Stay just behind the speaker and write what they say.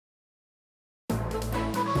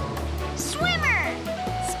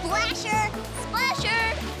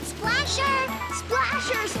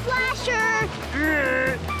Slasher!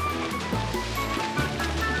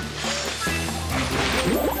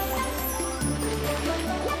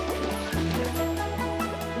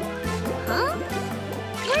 Huh?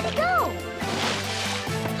 Where'd he go?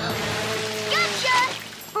 Gotcha!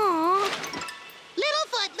 Aw.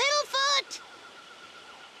 Littlefoot! Littlefoot!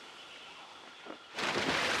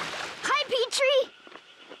 Hi, Petrie!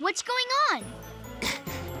 What's going on?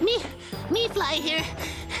 Me fly here.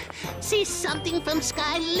 See something from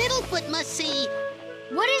sky Littlefoot must see.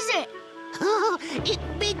 What is it? Oh, it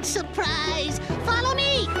big surprise. Follow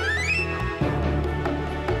me.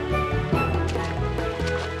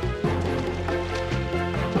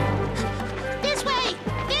 This way!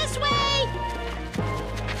 This way!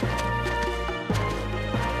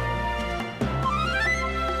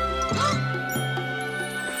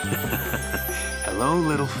 Hello,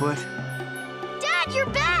 Littlefoot. Dad, you're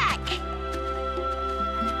back!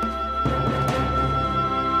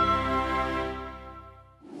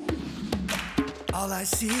 All I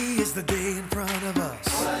see is the day in front of us.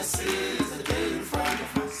 All I see is the day in front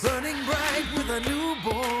of us. Burning bright with a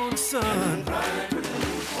newborn sun.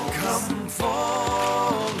 Come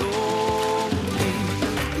follow me.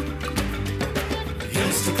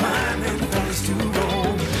 Hills to climb and valleys to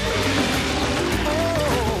roam.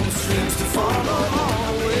 Oh, streams to follow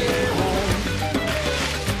all the way home.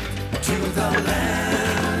 To the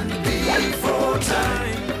land before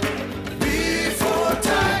time. Before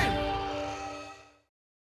time.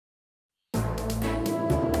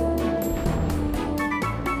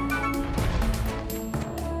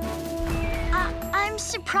 I'm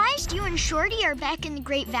surprised you and Shorty are back in the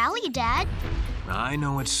Great Valley, Dad. I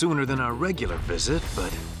know it's sooner than our regular visit,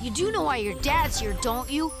 but... You do know why your dad's here, don't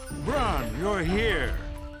you? Bron, you're here.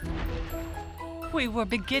 We were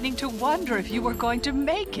beginning to wonder if you were going to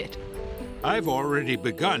make it. I've already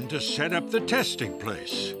begun to set up the testing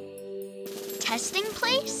place. Testing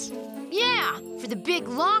place? Yeah, for the Big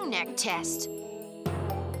Longneck Test.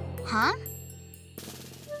 Huh?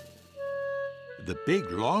 The Big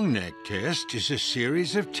Longneck Test is a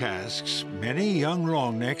series of tasks many young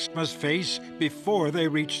longnecks must face before they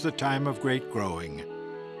reach the time of great growing.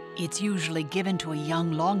 It's usually given to a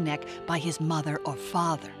young longneck by his mother or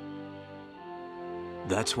father.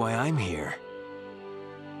 That's why I'm here.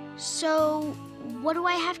 So, what do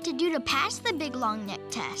I have to do to pass the Big Longneck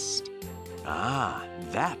Test? Ah,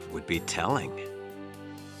 that would be telling.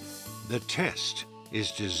 The test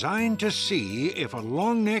is designed to see if a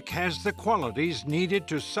longneck has the qualities needed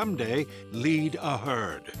to someday lead a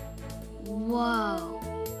herd. Whoa.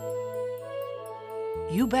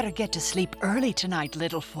 You better get to sleep early tonight,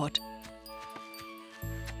 Littlefoot.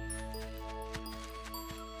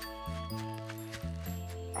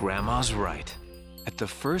 Grandma's right. At the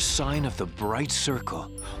first sign of the bright circle,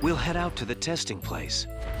 we'll head out to the testing place.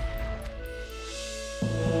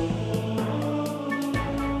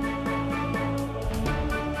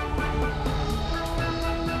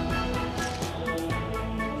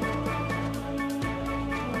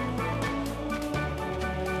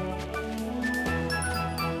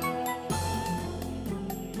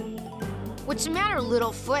 What's the matter,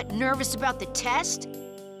 Littlefoot? Nervous about the test?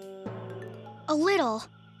 A little.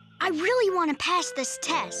 I really want to pass this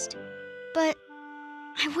test, but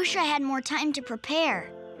I wish I had more time to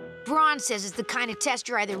prepare. Bron says it's the kind of test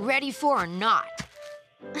you're either ready for or not.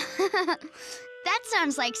 That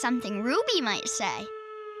sounds like something Ruby might say.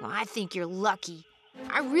 Well, I think you're lucky.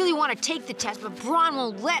 I really want to take the test, but Bron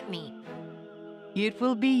won't let me. It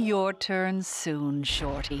will be your turn soon,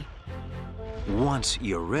 Shorty. Once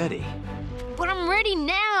you're ready. But I'm ready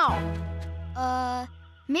now.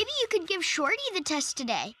 Maybe you could give Shorty the test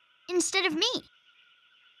today, instead of me.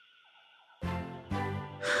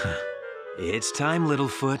 It's time,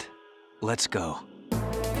 Littlefoot. Let's go.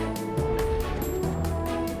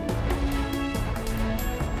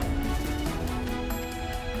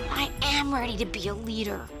 I am ready to be a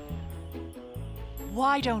leader.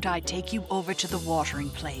 Why don't I take you over to the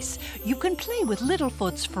watering place? You can play with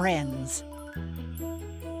Littlefoot's friends.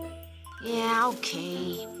 Yeah,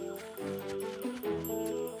 okay.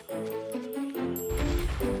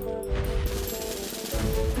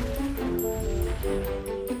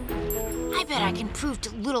 I bet I can prove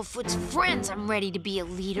to Littlefoot's friends I'm ready to be a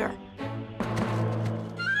leader.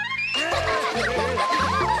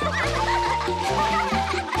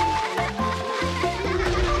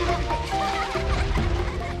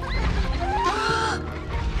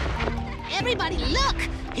 Everybody, look!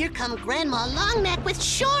 Here come Grandma Longneck with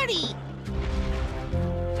Shorty.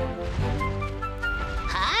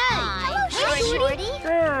 Hi. Hello, Shorty.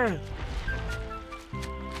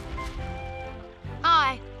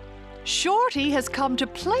 Hi. Shorty has come to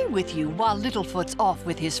play with you while Littlefoot's off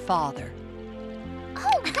with his father.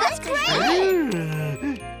 Oh, that's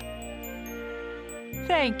great!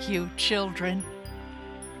 Thank you, children.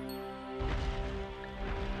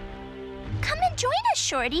 Come and join us,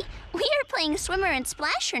 Shorty. We are playing Swimmer and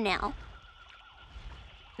Splasher now.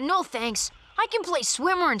 No thanks. I can play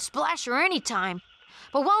Swimmer and Splasher anytime.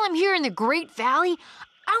 But while I'm here in the Great Valley,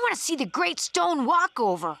 I want to see the Great Stone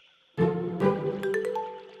Walkover.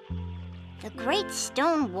 The Great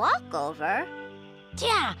Stone Walkover?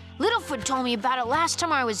 Yeah, Littlefoot told me about it last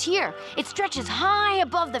time I was here. It stretches high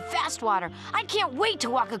above the fast water. I can't wait to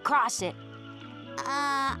walk across it.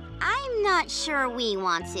 I'm not sure we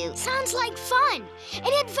want to. Sounds like fun.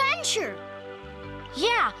 An adventure.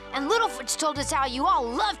 Yeah, and Littlefoot's told us how you all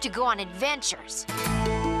love to go on adventures.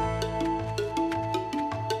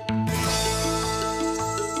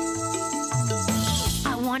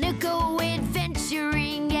 I want to go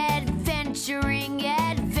adventuring, adventuring,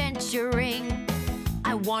 adventuring.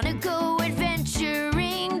 I want to go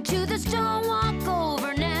adventuring to the stone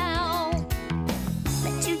walkover now.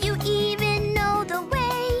 But do you even know the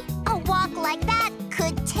way? A walk like that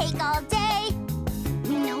could take all day.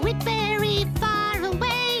 We know it very far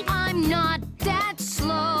away. I'm not that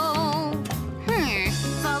slow.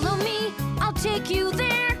 Follow me, I'll take you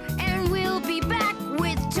there, and we'll be back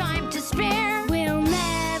with time to spare. We'll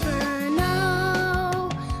never know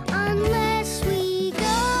unless we go.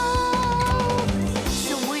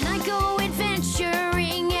 So when I go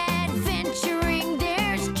adventuring, adventuring,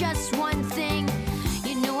 there's just one thing.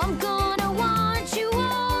 You know I'm gonna want you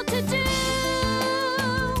all to do.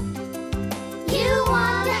 You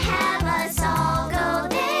want to have us all go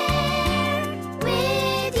there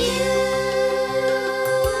with you.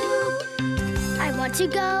 I want to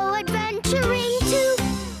go adventuring too.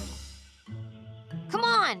 Come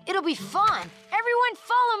on, it'll be fun. Everyone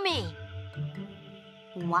follow me.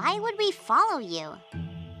 Why would we follow you?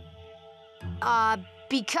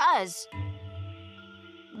 Because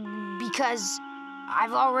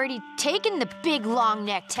I've already taken the Big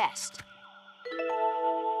Longneck Test.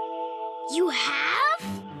 You have?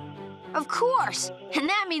 Of course, and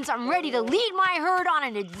that means I'm ready to lead my herd on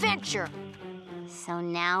an adventure. So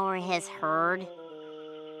now we're his herd?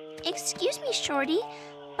 Excuse me, Shorty,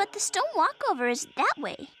 but the stone walkover is that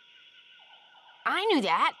way. I knew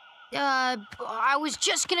that. I was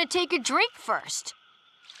just gonna take a drink first.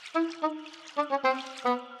 I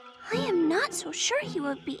am not so sure he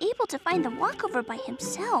would be able to find the walkover by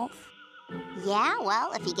himself. Yeah,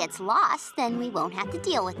 well, if he gets lost, then we won't have to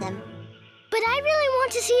deal with him. But I really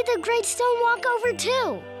want to see the Great Stone Walkover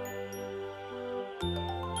too.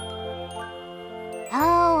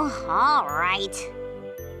 Oh, all right.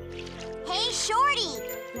 Hey, Shorty,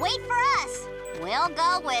 wait for us. We'll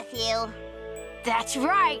go with you. That's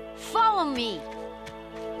right. Follow me.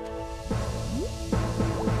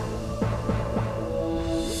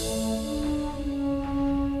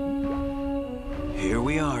 Here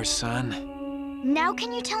we are, son. Now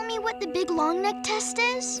can you tell me what the Big Longneck Test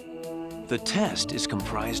is? The test is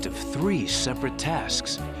comprised of 3 separate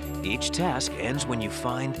tasks. Each task ends when you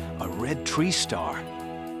find a red tree star.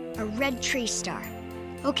 A red tree star.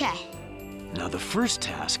 Okay. Now, the first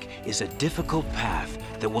task is a difficult path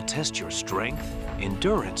that will test your strength,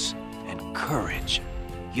 endurance, and courage.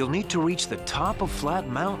 You'll need to reach the top of Flat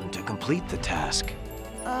Mountain to complete the task.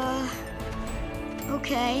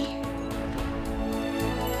 Okay.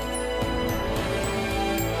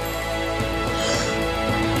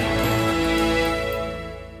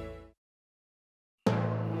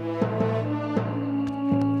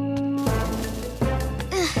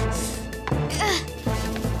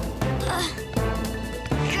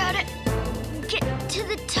 Gotta get to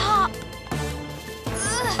the top.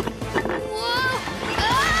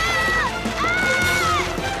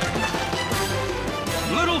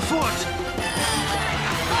 Littlefoot!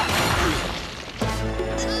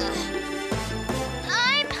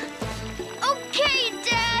 I'm okay,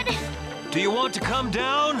 Dad. Do you want to come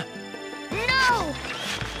down? No!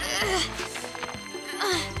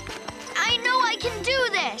 I know I can do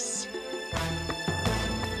this.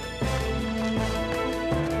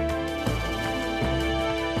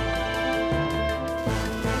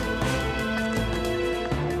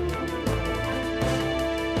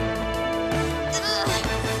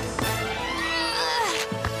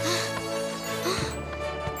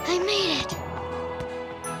 I made it.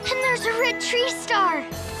 And there's a red tree star.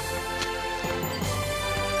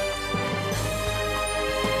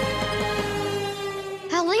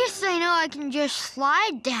 At least I know I can just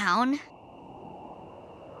slide down.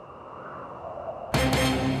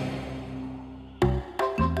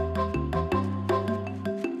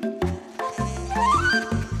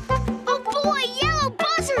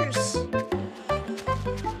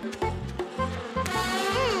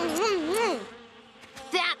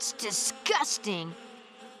 That's disgusting.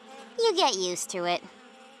 You get used to it.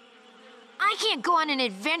 I can't go on an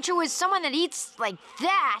adventure with someone that eats like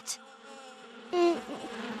that. You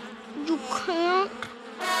can't?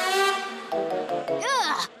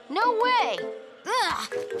 Ugh, no way. Ugh.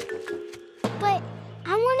 But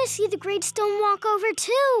I want to see the Great Stone Walkover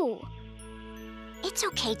too. It's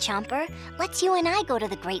okay, Chomper. Let's you and I go to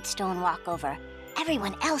the Great Stone Walkover.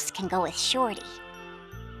 Everyone else can go with Shorty.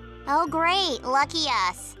 Oh, great. Lucky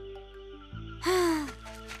us.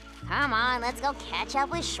 Come on, let's go catch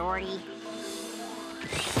up with Shorty.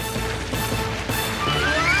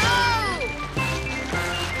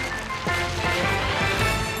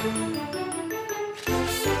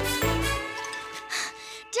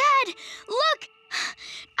 Dad, look!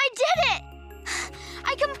 I did it!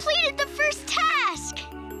 I completed the first task!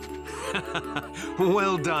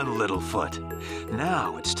 Well done, Littlefoot.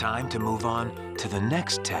 Now it's time to move on to the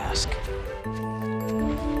next task.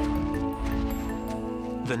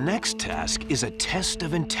 The next task is a test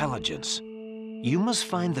of intelligence. You must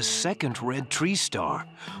find the second red tree star,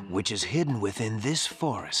 which is hidden within this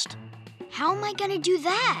forest. How am I gonna do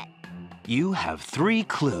that? You have 3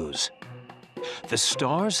 clues. The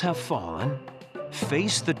stars have fallen,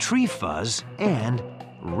 face the tree fuzz, and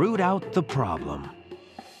root out the problem.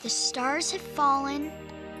 The stars have fallen,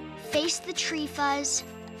 face the tree fuzz,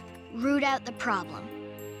 root out the problem.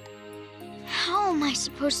 How am I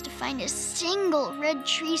supposed to find a single red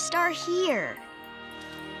tree star here?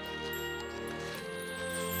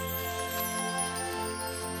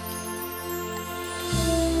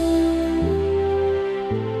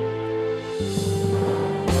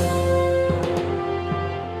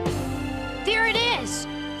 There it is!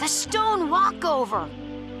 The stone walkover!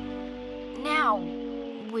 Now,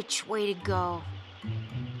 which way to go?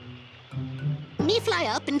 Me fly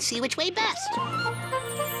up and see which way best.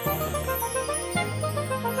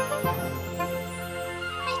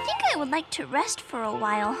 I think I would like to rest for a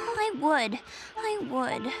while. I would.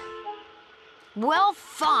 Well,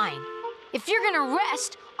 fine. If you're gonna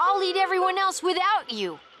rest, I'll eat everyone else without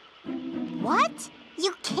you. What?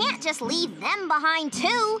 You can't just leave them behind,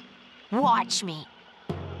 too. Watch me.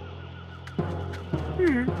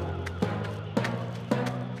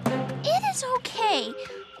 It is okay.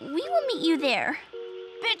 We will meet you there.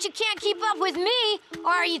 Bet you can't keep up with me,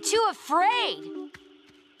 or are you too afraid?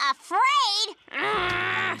 Afraid?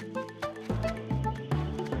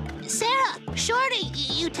 Cera, Shorty,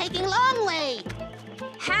 you taking long way.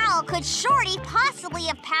 How could Shorty possibly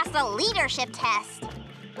have passed a leadership test?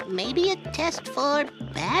 Maybe a test for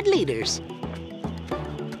bad leaders.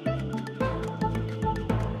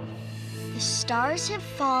 The stars have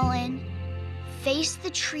fallen, face the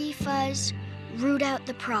tree fuzz, root out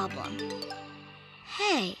the problem.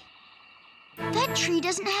 Hey, that tree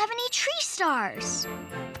doesn't have any tree stars.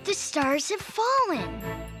 The stars have fallen.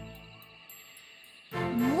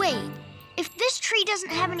 Wait, if this tree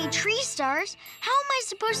doesn't have any tree stars, how am I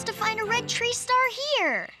supposed to find a red tree star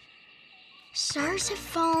here? Stars have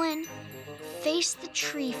fallen, face the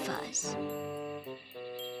tree fuzz.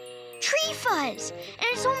 Tree fuzz! And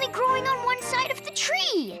it's only growing on one side of the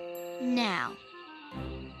tree! Now,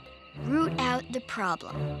 root out the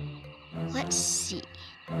problem. Let's see.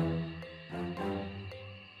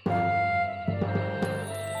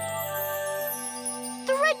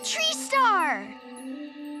 The red tree star!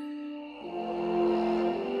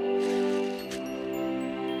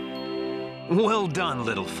 Well done,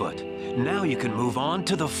 Littlefoot. Now you can move on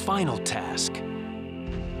to the final task.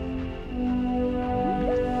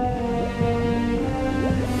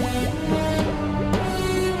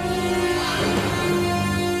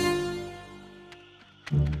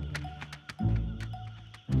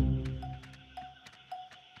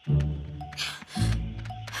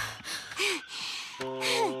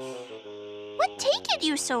 What taken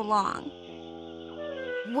you so long?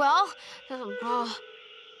 Well,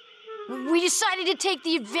 we decided to take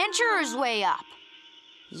the adventurer's way up.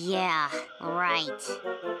 Yeah, right.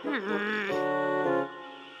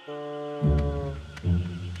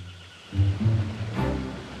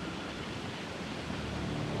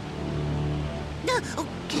 Oh,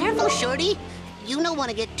 careful, Shorty. You don't want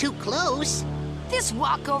to get too close. This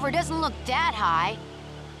walkover doesn't look that high.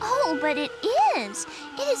 Oh, but it is.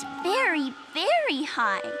 It is very, very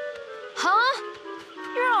high. Huh?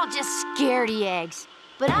 You're all just scaredy eggs.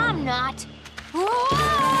 But I'm not.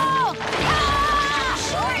 Whoa! Ah!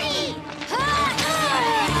 Shorty!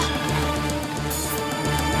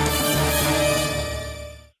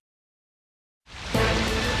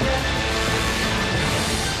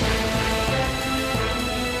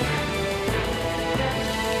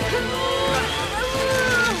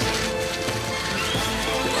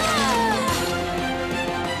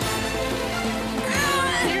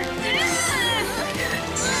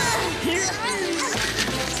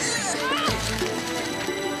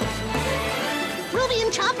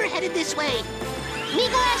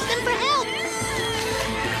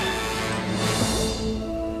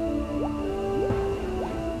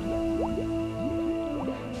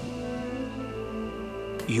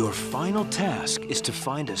 Your final task is to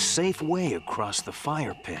find a safe way across the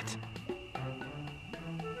fire pit.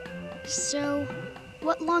 So,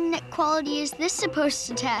 what Longneck quality is this supposed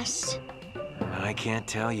to test? I can't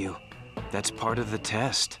tell you. That's part of the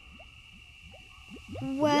test.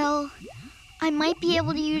 Well, I might be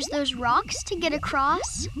able to use those rocks to get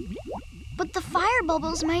across. But the fire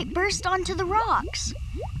bubbles might burst onto the rocks,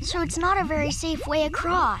 so it's not a very safe way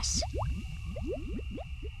across.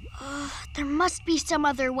 There must be some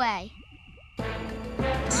other way. We're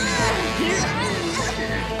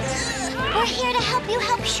here to help you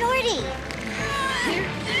help Shorty.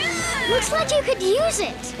 Looks like you could use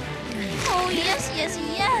it. Oh, yes, yes,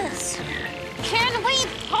 yes. Can we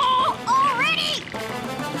pull already?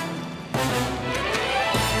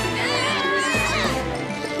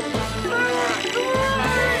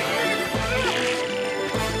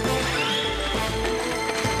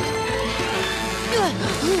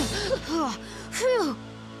 Phew.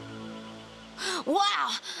 Wow.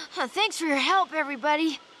 Thanks for your help,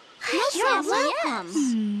 everybody. You're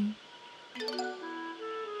welcome.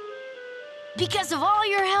 Because of all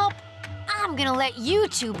your help, I'm gonna let you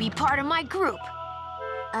two be part of my group.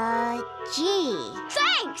 Gee.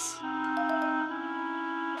 Thanks!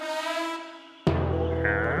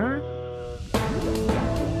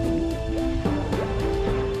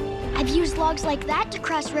 I've used logs like that to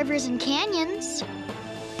cross rivers and canyons.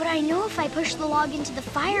 But I know if I push the log into the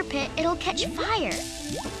fire pit, it'll catch fire.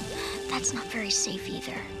 That's not very safe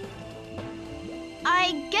either.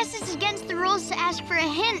 I guess it's against the rules to ask for a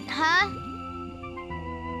hint, huh?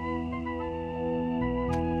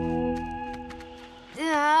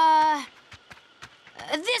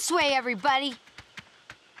 This way, everybody.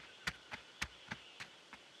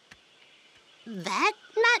 That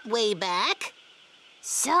not way back.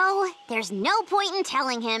 So, there's no point in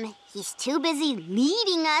telling him. He's too busy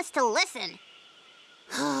leading us to listen.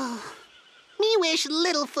 Me wish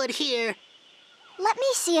Littlefoot here. Let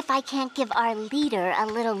me see if I can't give our leader a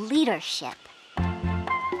little leadership.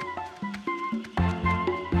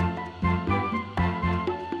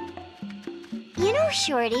 You know,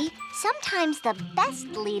 Shorty, sometimes the best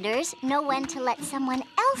leaders know when to let someone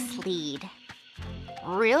else lead.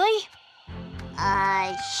 Really?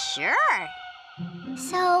 Sure.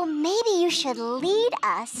 So maybe you should lead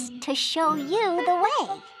us to show you the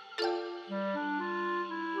way.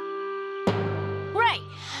 Right.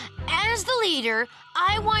 As the leader,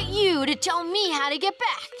 I want you to tell me how to get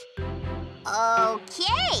back.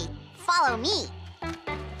 Okay, follow me.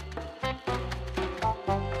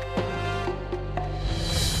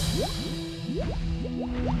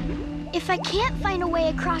 If I can't find a way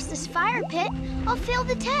across this fire pit, I'll fail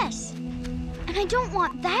the test. And I don't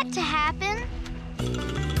want that to happen.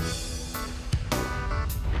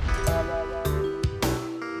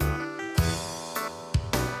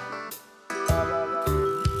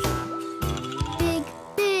 Big,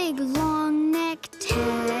 big Longneck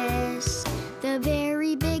Test. The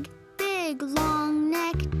very big, big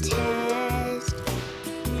Longneck Test.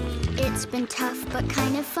 It's been tough but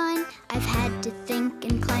kind of fun. I've had to think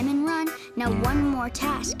and climb and run. Now one more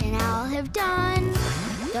task and I'll have done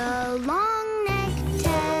the Longneck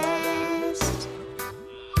Test.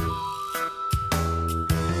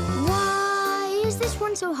 Why is this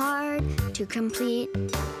one so hard to complete?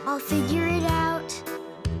 I'll figure it out.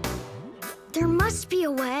 There must be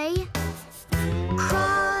a way.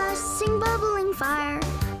 Crossing bubbling fire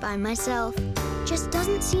by myself just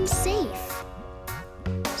doesn't seem safe.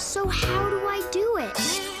 So how do I do it?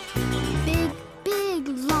 Big, big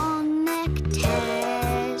Longneck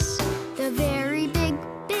Test. The very big,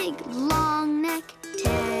 big Longneck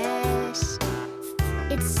Test.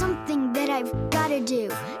 It's something that I've got to do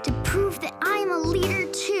to prove that I'm a leader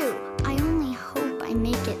too. I only hope I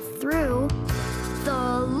make it through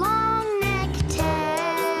the Longneck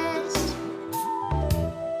Test.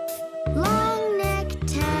 Longneck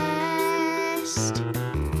Test.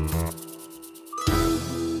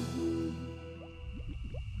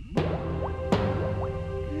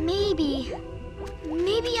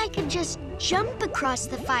 Maybe I could just jump across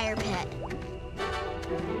the fire pit.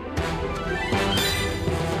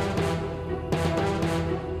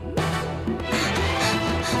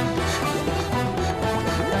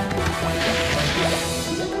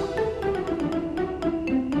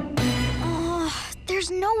 Oh,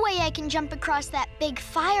 there's no way I can jump across that big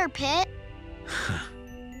fire pit.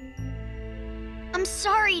 I'm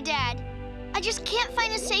sorry, Dad. I just can't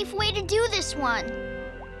find a safe way to do this one.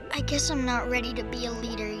 I guess I'm not ready to be a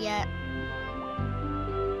leader yet.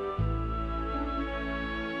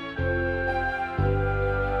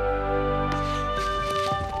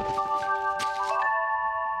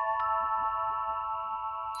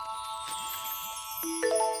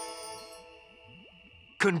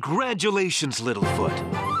 Congratulations, Littlefoot.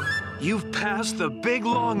 You've passed the Big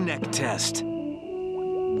Longneck Test.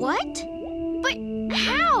 What? But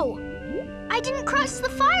how? I didn't cross the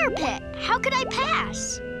fire pit. How could I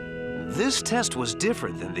pass? This test was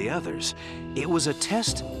different than the others. It was a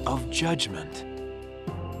test of judgment.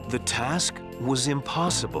 The task was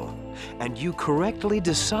impossible, and you correctly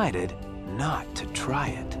decided not to try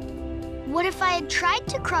it. What if I had tried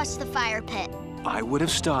to cross the fire pit? I would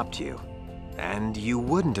have stopped you, and you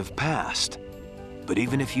wouldn't have passed. But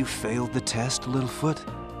even if you failed the test, Littlefoot,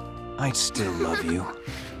 I'd still love you.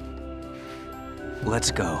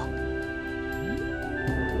 Let's go.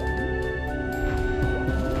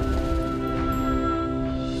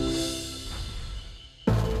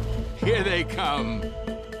 Here they come.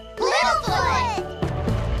 Littlefoot!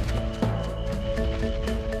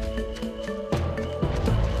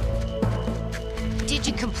 Did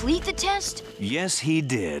you complete the test? Yes, he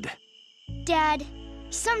did. Dad,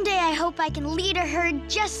 someday I hope I can lead a herd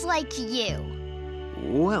just like you.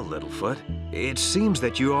 Well, Littlefoot, it seems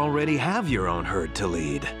that you already have your own herd to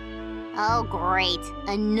lead. Oh, great.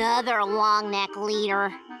 Another Longneck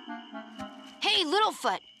leader. Hey,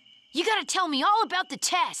 Littlefoot, you gotta tell me all about the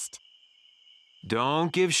test.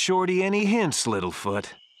 Don't give Shorty any hints, Littlefoot.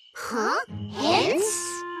 Huh? Hints?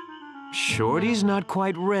 Shorty's not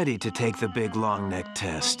quite ready to take the Big Longneck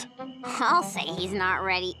Test. I'll say he's not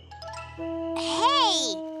ready.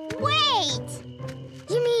 Hey! Wait!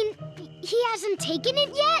 You mean he hasn't taken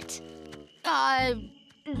it yet?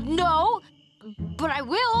 No, but I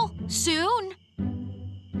will soon.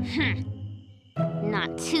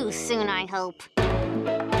 Not too soon, I hope.